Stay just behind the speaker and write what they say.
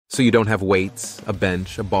So you don't have weights, a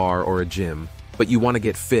bench, a bar, or a gym, but you want to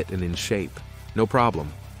get fit and in shape. No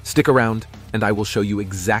problem. Stick around, and I will show you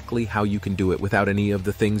exactly how you can do it without any of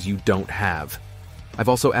the things you don't have. I've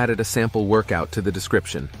also added a sample workout to the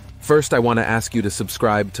description. First, I want to ask you to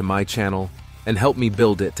subscribe to my channel and help me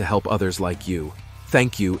build it to help others like you.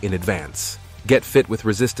 Thank you in advance. Get fit with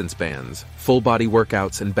resistance bands, full body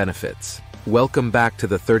workouts, and benefits. Welcome back to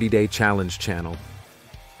the 30-Day Challenge channel.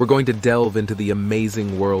 We're going to delve into the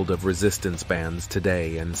amazing world of resistance bands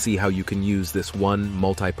today and see how you can use this one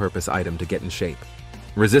multi-purpose item to get in shape.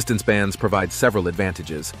 Resistance bands provide several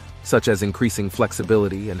advantages, such as increasing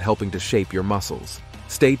flexibility and helping to shape your muscles.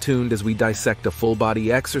 Stay tuned as we dissect a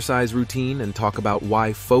full-body exercise routine and talk about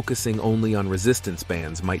why focusing only on resistance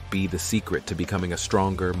bands might be the secret to becoming a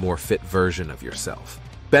stronger, more fit version of yourself.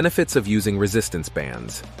 Benefits of using resistance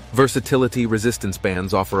bands. Versatility. Resistance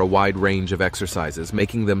bands offer a wide range of exercises,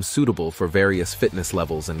 making them suitable for various fitness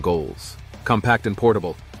levels and goals. Compact and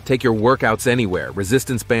portable. Take your workouts anywhere.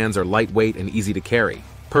 Resistance bands are lightweight and easy to carry,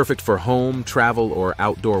 perfect for home, travel, or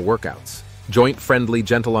outdoor workouts. Joint-friendly,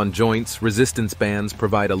 gentle on joints, resistance bands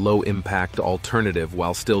provide a low-impact alternative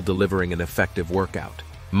while still delivering an effective workout.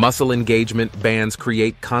 Muscle engagement. Bands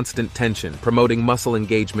create constant tension, promoting muscle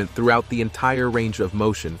engagement throughout the entire range of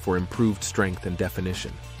motion for improved strength and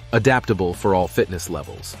definition. Adaptable for all fitness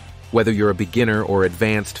levels. Whether you're a beginner or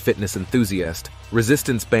advanced fitness enthusiast,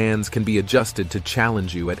 resistance bands can be adjusted to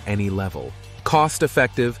challenge you at any level.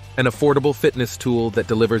 Cost-effective, an affordable fitness tool that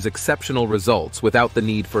delivers exceptional results without the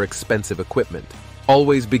need for expensive equipment.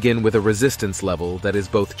 Always begin with a resistance level that is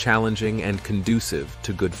both challenging and conducive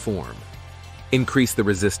to good form. Increase the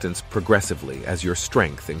resistance progressively as your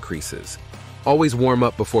strength increases. Always warm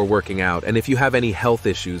up before working out, and if you have any health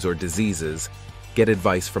issues or diseases, get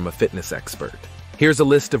advice from a fitness expert. Here's a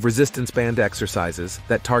list of resistance band exercises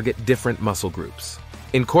that target different muscle groups.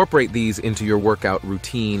 Incorporate these into your workout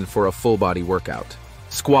routine for a full-body workout.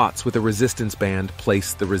 Squats with a resistance band.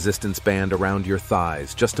 Place the resistance band around your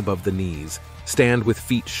thighs, just above the knees. Stand with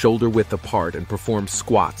feet shoulder-width apart and perform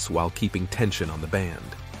squats while keeping tension on the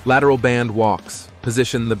band. Lateral band walks.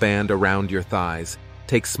 Position the band around your thighs.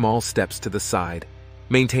 Take small steps to the side,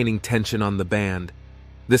 maintaining tension on the band.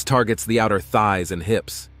 This targets the outer thighs and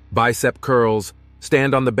hips. Bicep curls.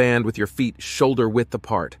 Stand on the band with your feet shoulder-width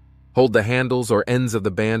apart. Hold the handles or ends of the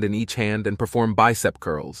band in each hand and perform bicep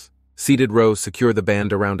curls. Seated row. Secure the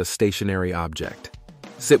band around a stationary object.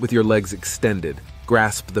 Sit with your legs extended.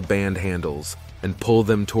 Grasp the band handles and pull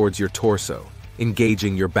them towards your torso,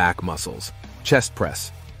 engaging your back muscles. Chest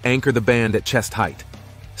press. Anchor the band at chest height.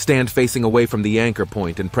 Stand facing away from the anchor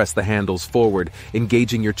point and press the handles forward,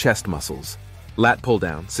 engaging your chest muscles. Lat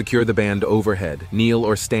Pulldown. Secure the band overhead. Kneel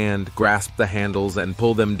or stand, grasp the handles and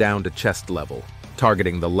pull them down to chest level,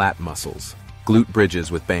 targeting the lat muscles. Glute bridges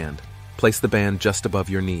with band. Place the band just above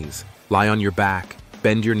your knees. Lie on your back,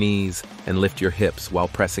 bend your knees, and lift your hips while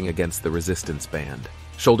pressing against the resistance band.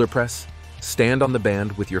 Shoulder press. Stand on the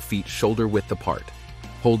band with your feet shoulder-width apart.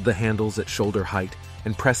 Hold the handles at shoulder height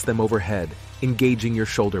and press them overhead, engaging your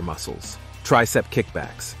shoulder muscles. Triceps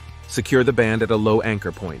kickbacks. Secure the band at a low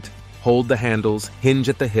anchor point. Hold the handles, hinge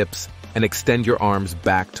at the hips, and extend your arms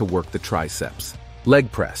back to work the triceps.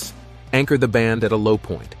 Leg press. Anchor the band at a low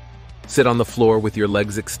point. Sit on the floor with your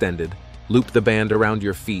legs extended, loop the band around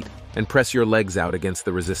your feet, and press your legs out against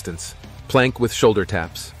the resistance. Plank with shoulder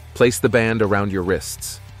taps. Place the band around your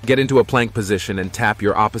wrists. Get into a plank position and tap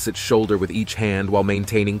your opposite shoulder with each hand while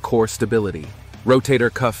maintaining core stability.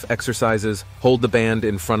 Rotator cuff exercises. Hold the band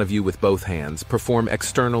in front of you with both hands. Perform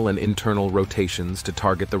external and internal rotations to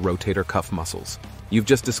target the rotator cuff muscles. You've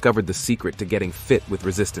just discovered the secret to getting fit with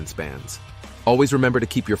resistance bands. Always remember to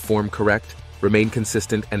keep your form correct, remain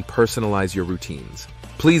consistent, and personalize your routines.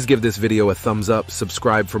 Please give this video a thumbs up,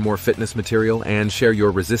 subscribe for more fitness material, and share your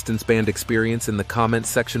resistance band experience in the comments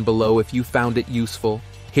section below if you found it useful.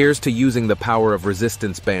 Here's to using the power of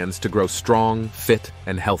resistance bands to grow strong, fit,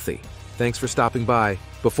 and healthy. Thanks for stopping by.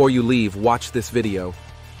 Before you leave, watch this video.